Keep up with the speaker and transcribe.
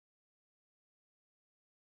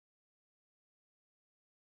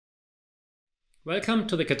Welcome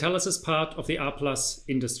to the Catalysis part of the RPLAS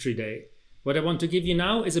Industry Day. What I want to give you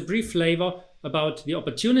now is a brief flavor about the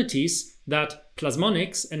opportunities that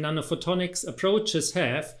plasmonics and nanophotonics approaches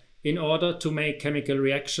have in order to make chemical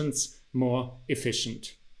reactions more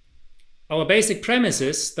efficient. Our basic premise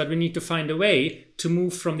is that we need to find a way to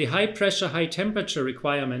move from the high pressure, high temperature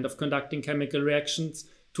requirement of conducting chemical reactions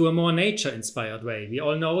to a more nature-inspired way. We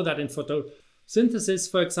all know that in photosynthesis,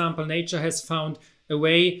 for example, nature has found a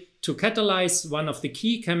way to catalyze one of the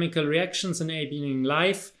key chemical reactions enabling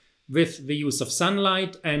life with the use of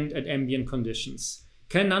sunlight and at ambient conditions.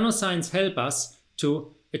 Can nanoscience help us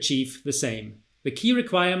to achieve the same? The key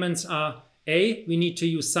requirements are A, we need to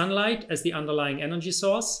use sunlight as the underlying energy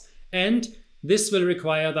source, and this will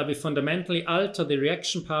require that we fundamentally alter the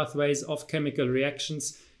reaction pathways of chemical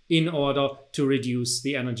reactions in order to reduce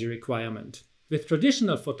the energy requirement. With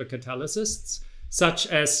traditional photocatalysts, such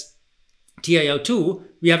as TiO2,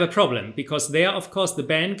 we have a problem because there, of course, the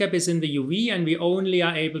band gap is in the UV and we only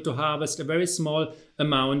are able to harvest a very small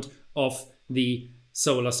amount of the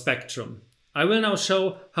solar spectrum. I will now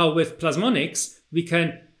show how with plasmonics we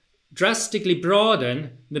can drastically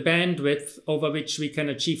broaden the bandwidth over which we can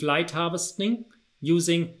achieve light harvesting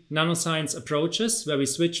using nanoscience approaches where we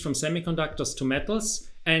switch from semiconductors to metals.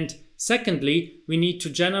 And secondly, we need to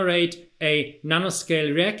generate a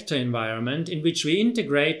nanoscale reactor environment in which we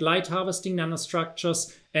integrate light harvesting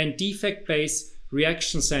nanostructures and defect-based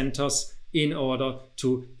reaction centers in order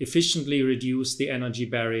to efficiently reduce the energy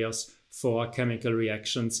barriers for chemical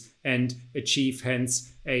reactions and achieve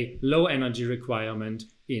hence a low energy requirement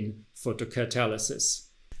in photocatalysis.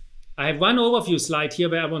 I have one overview slide here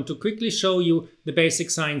where I want to quickly show you the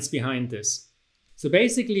basic science behind this. So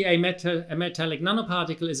basically a metallic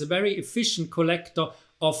nanoparticle is a very efficient collector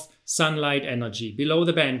of sunlight energy below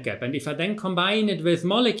the band gap. And if I then combine it with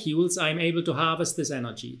molecules, I'm able to harvest this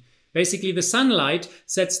energy. Basically, the sunlight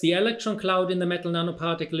sets the electron cloud in the metal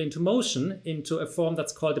nanoparticle into motion, into a form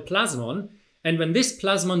that's called a plasmon. And when this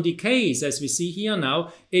plasmon decays, as we see here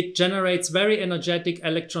now, it generates very energetic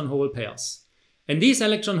electron-hole pairs. And these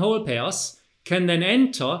electron-hole pairs can then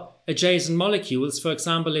enter adjacent molecules. For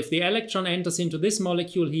example, if the electron enters into this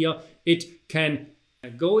molecule here, it can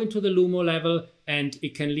go into the LUMO level and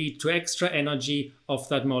it can lead to extra energy of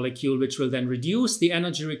that molecule, which will then reduce the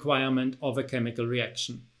energy requirement of a chemical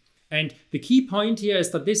reaction. And the key point here is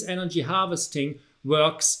that this energy harvesting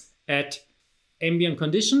works at ambient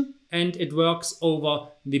condition and it works over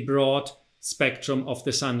the broad spectrum of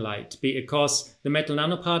the sunlight, because the metal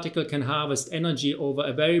nanoparticle can harvest energy over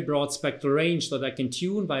a very broad spectral range that I can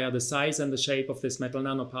tune via the size and the shape of this metal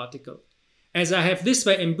nanoparticle. As I have this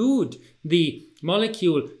way imbued the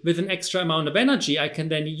molecule with an extra amount of energy, I can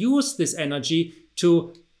then use this energy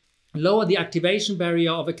to lower the activation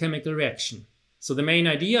barrier of a chemical reaction. So the main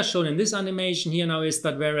idea shown in this animation here now is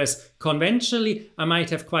that whereas conventionally I might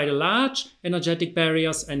have quite a large energetic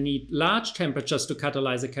barriers and need large temperatures to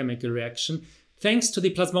catalyze a chemical reaction, thanks to the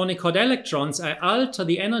plasmonic hot electrons, I alter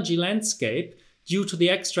the energy landscape due to the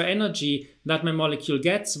extra energy that my molecule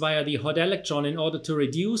gets via the hot electron in order to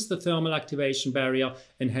reduce the thermal activation barrier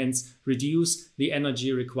and hence reduce the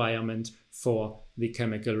energy requirement for the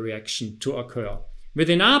chemical reaction to occur.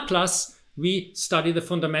 Within RPLAS, we study the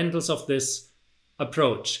fundamentals of this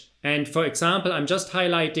approach. And for example, I'm just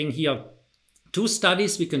highlighting here two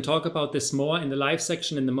studies. We can talk about this more in the live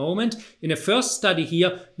section in a moment. In a first study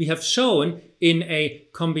here, we have shown in a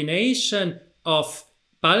combination of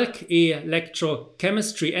bulk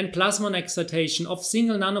electrochemistry and plasmon excitation of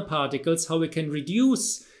single nanoparticles how we can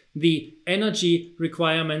reduce the energy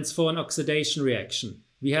requirements for an oxidation reaction.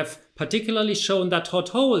 We have particularly shown that hot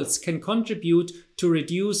holes can contribute to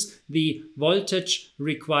reduce the voltage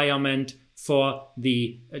requirement for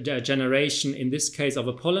the generation, in this case, of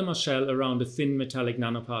a polymer shell around a thin metallic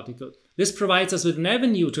nanoparticle. This provides us with an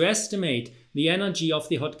avenue to estimate the energy of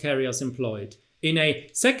the hot carriers employed. In a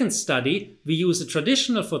second study, we use a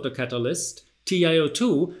traditional photocatalyst,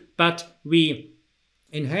 TiO2, but we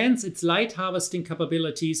enhance its light harvesting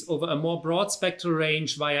capabilities over a more broad spectral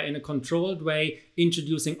range via, in a controlled way,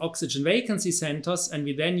 introducing oxygen vacancy centers, and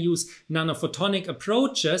we then use nanophotonic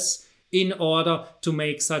approaches in order to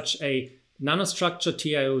make such a nanostructure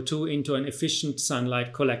TiO2 into an efficient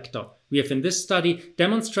sunlight collector. We have in this study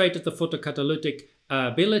demonstrated the photocatalytic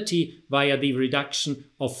ability via the reduction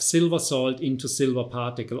of silver salt into silver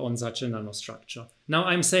particle on such a nanostructure. Now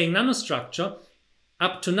I'm saying nanostructure.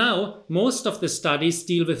 Up to now, most of the studies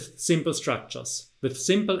deal with simple structures, with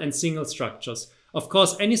simple and single structures. Of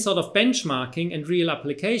course, any sort of benchmarking and real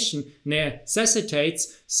application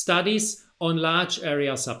necessitates studies on large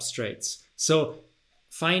area substrates. So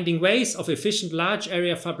finding ways of efficient large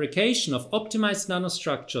area fabrication of optimized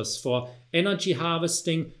nanostructures for energy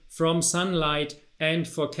harvesting from sunlight and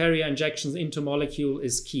for carrier injections into molecule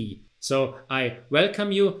is key. So I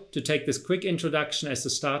welcome you to take this quick introduction as the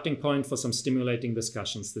starting point for some stimulating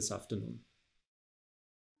discussions this afternoon.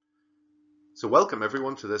 So welcome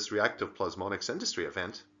everyone to this Reactive Plasmonics Industry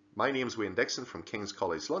event. My name is Wayne Dixon from King's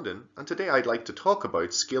College London, and today I'd like to talk about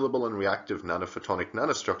scalable and reactive nanophotonic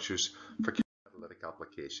nanostructures for catalytic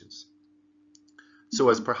applications. So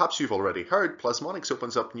as perhaps you've already heard, plasmonics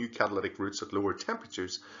opens up new catalytic routes at lower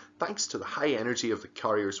temperatures thanks to the high energy of the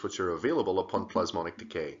carriers which are available upon plasmonic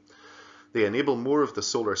decay. They enable more of the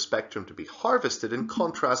solar spectrum to be harvested in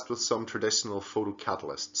contrast with some traditional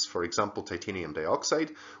photocatalysts, for example titanium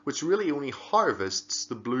dioxide, which really only harvests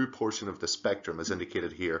the blue portion of the spectrum as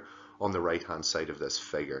indicated here on the right hand side of this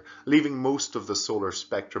figure, leaving most of the solar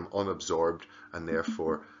spectrum unabsorbed and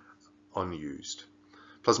therefore unused.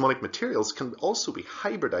 Plasmonic materials can also be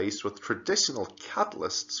hybridized with traditional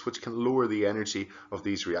catalysts which can lower the energy of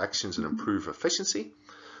these reactions and improve efficiency.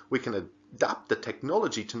 We can adapt the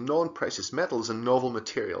technology to non-precious metals and novel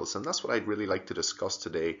materials, and that's what I'd really like to discuss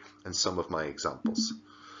today in some of my examples.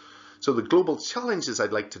 So the global challenges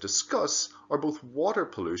I'd like to discuss are both water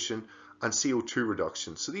pollution and CO2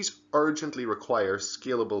 reduction. So these urgently require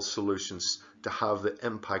scalable solutions to have the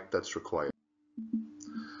impact that's required.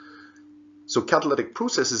 So catalytic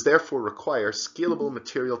processes therefore require scalable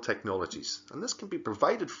material technologies, and this can be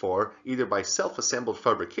provided for either by self-assembled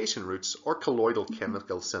fabrication routes or colloidal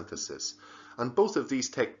chemical synthesis. And both of these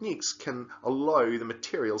techniques can allow the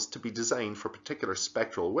materials to be designed for particular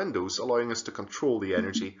spectral windows, allowing us to control the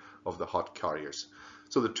energy of the hot carriers.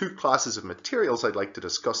 So the two classes of materials I'd like to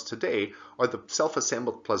discuss today are the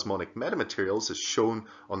self-assembled plasmonic metamaterials as shown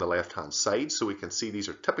on the left hand side. So we can see these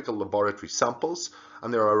are typical laboratory samples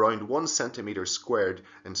and they're around 1 centimeter squared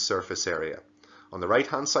in surface area. On the right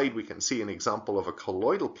hand side we can see an example of a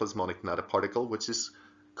colloidal plasmonic nanoparticle which is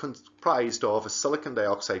comprised of a silicon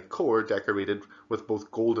dioxide core decorated with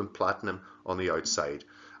both gold and platinum on the outside.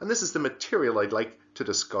 And this is the material I'd like to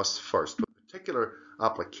discuss first, with particular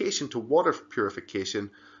application to water purification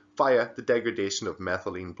via the degradation of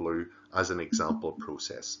methylene blue as an example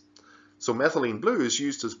process. So methylene blue is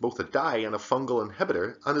used as both a dye and a fungal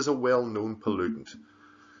inhibitor and is a well-known pollutant.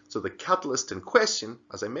 So the catalyst in question,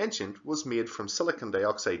 as I mentioned, was made from silicon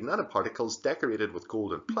dioxide nanoparticles decorated with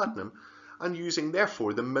gold and platinum and using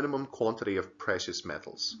therefore the minimum quantity of precious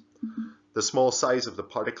metals. The small size of the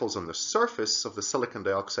particles on the surface of the silicon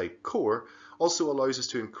dioxide core also allows us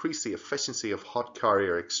to increase the efficiency of hot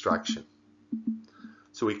carrier extraction.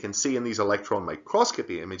 So we can see in these electron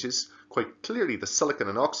microscopy images quite clearly the silicon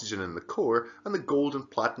and oxygen in the core and the gold and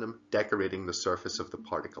platinum decorating the surface of the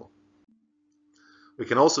particle. We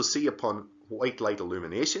can also see upon white light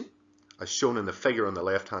illumination, as shown in the figure on the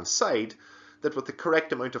left hand side, that with the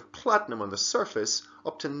correct amount of platinum on the surface,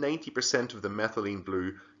 up to 90% of the methylene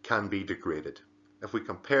blue can be degraded. If we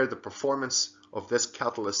compare the performance of this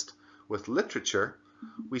catalyst with literature,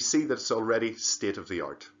 we see that it's already state of the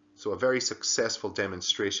art. So a very successful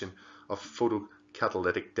demonstration of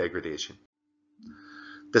photocatalytic degradation.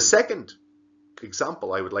 The second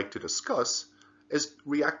example I would like to discuss is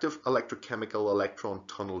reactive electrochemical electron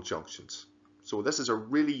tunnel junctions. So this is a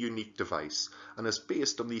really unique device and is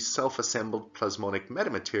based on these self-assembled plasmonic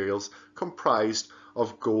metamaterials comprised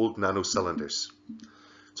of gold nanocylinders.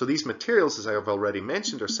 So these materials, as I have already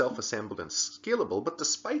mentioned, are self-assembled and scalable, but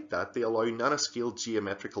despite that they allow nanoscale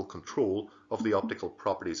geometrical control of the optical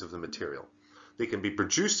properties of the material. They can be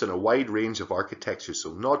produced in a wide range of architectures,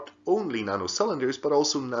 so not only nanocylinders but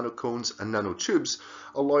also nanocones and nanotubes,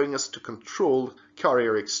 allowing us to control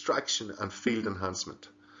carrier extraction and field enhancement.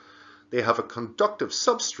 They have a conductive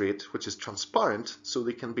substrate which is transparent, so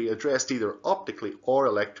they can be addressed either optically or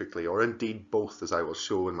electrically, or indeed both, as I will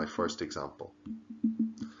show in my first example.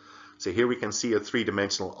 So here we can see a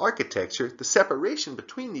three-dimensional architecture. The separation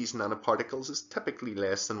between these nanoparticles is typically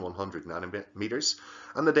less than 100 nanometers,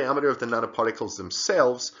 and the diameter of the nanoparticles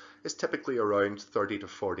themselves is typically around 30 to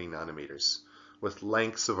 40 nanometers, with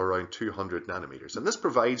lengths of around 200 nanometers. And this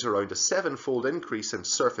provides around a 7-fold increase in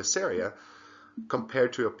surface area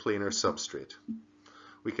compared to a planar substrate.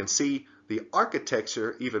 We can see the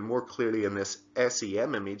architecture even more clearly in this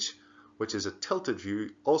SEM image, which is a tilted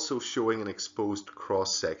view, also showing an exposed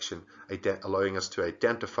cross section, allowing us to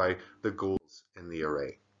identify the goals in the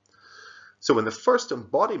array. So in the first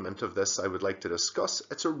embodiment of this I would like to discuss,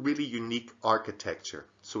 it's a really unique architecture.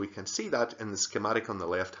 So we can see that in the schematic on the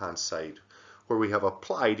left hand side, where we have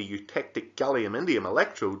applied a eutectic gallium-indium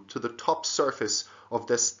electrode to the top surface of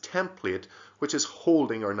this template which is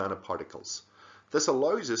holding our nanoparticles. This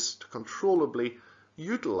allows us to controllably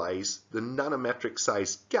utilize the nanometric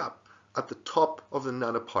size gap at the top of the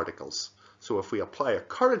nanoparticles. So if we apply a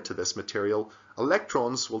current to this material,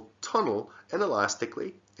 electrons will tunnel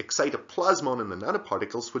inelastically, excite a plasmon in the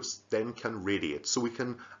nanoparticles, which then can radiate. So we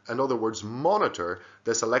can, in other words, monitor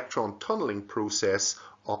this electron tunneling process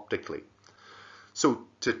optically. So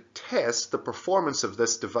to test the performance of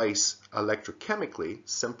this device electrochemically,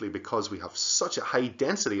 simply because we have such a high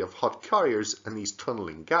density of hot carriers in these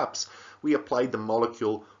tunneling gaps, we applied the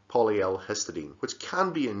molecule polyl-histidine, which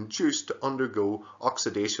can be induced to undergo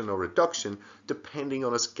oxidation or reduction depending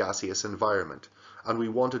on its gaseous environment. And we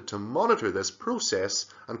wanted to monitor this process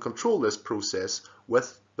and control this process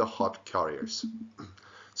with the hot carriers.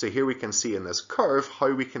 So here we can see in this curve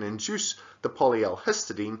how we can induce the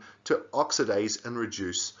polyl-histidine to oxidize and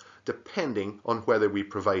reduce depending on whether we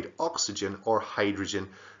provide oxygen or hydrogen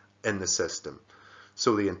in the system.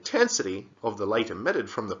 So the intensity of the light emitted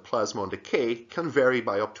from the plasmon decay can vary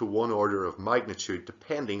by up to 1 order of magnitude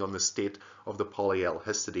depending on the state of the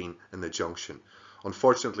polyl-histidine in the junction.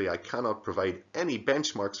 Unfortunately, I cannot provide any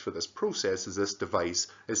benchmarks for this process as this device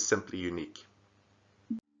is simply unique.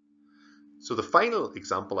 So the final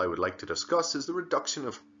example I would like to discuss is the reduction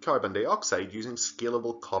of carbon dioxide using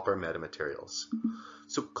scalable copper metamaterials.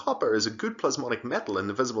 So copper is a good plasmonic metal in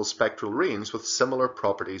the visible spectral range with similar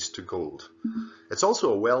properties to gold. It's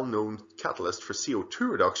also a well-known catalyst for CO2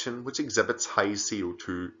 reduction, which exhibits high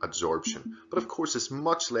CO2 absorption, but of course is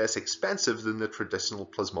much less expensive than the traditional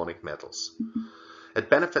plasmonic metals. It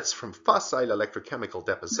benefits from facile electrochemical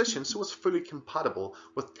deposition, so it's fully compatible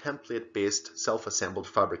with template-based self-assembled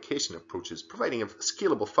fabrication approaches, providing a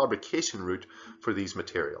scalable fabrication route for these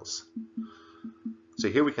materials. So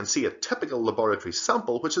here we can see a typical laboratory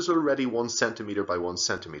sample, which is already 1 centimeter by 1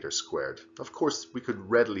 centimeter squared. Of course, we could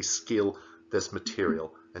readily scale this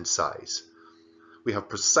material in size. We have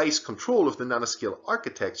precise control of the nanoscale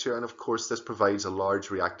architecture, and of course this provides a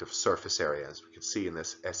large reactive surface area, as we can see in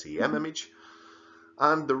this SEM image.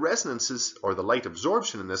 And the resonances, or the light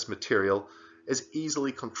absorption in this material, is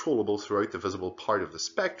easily controllable throughout the visible part of the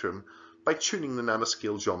spectrum by tuning the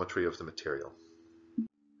nanoscale geometry of the material.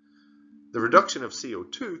 The reduction of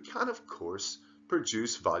CO2 can, of course,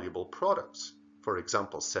 produce valuable products. For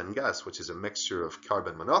example, syngas, which is a mixture of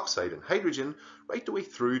carbon monoxide and hydrogen, right the way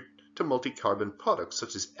through to multi-carbon products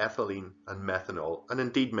such as ethylene and methanol, and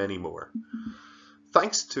indeed many more.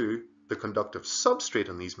 Thanks to the conductive substrate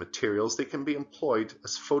on these materials, they can be employed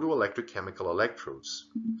as photoelectrochemical electrodes.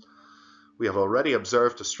 We have already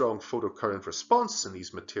observed a strong photocurrent response in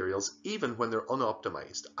these materials even when they're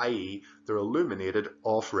unoptimized, i.e. they're illuminated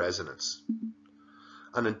off resonance.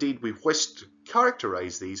 And indeed we wish to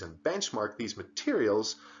characterize these and benchmark these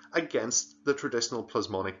materials against the traditional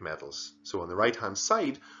plasmonic metals. So on the right hand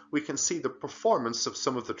side we can see the performance of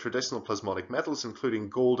some of the traditional plasmonic metals, including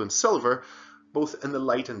gold and silver, both in the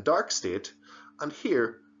light and dark state, and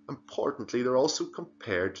here, importantly, they're also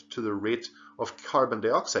compared to the rate of carbon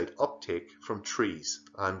dioxide uptake from trees.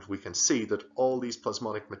 And we can see that all these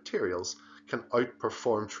plasmonic materials can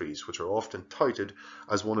outperform trees, which are often touted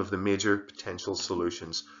as one of the major potential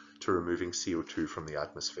solutions to removing CO2 from the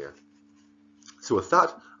atmosphere. So with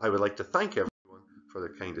that, I would like to thank everyone for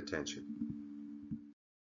their kind attention.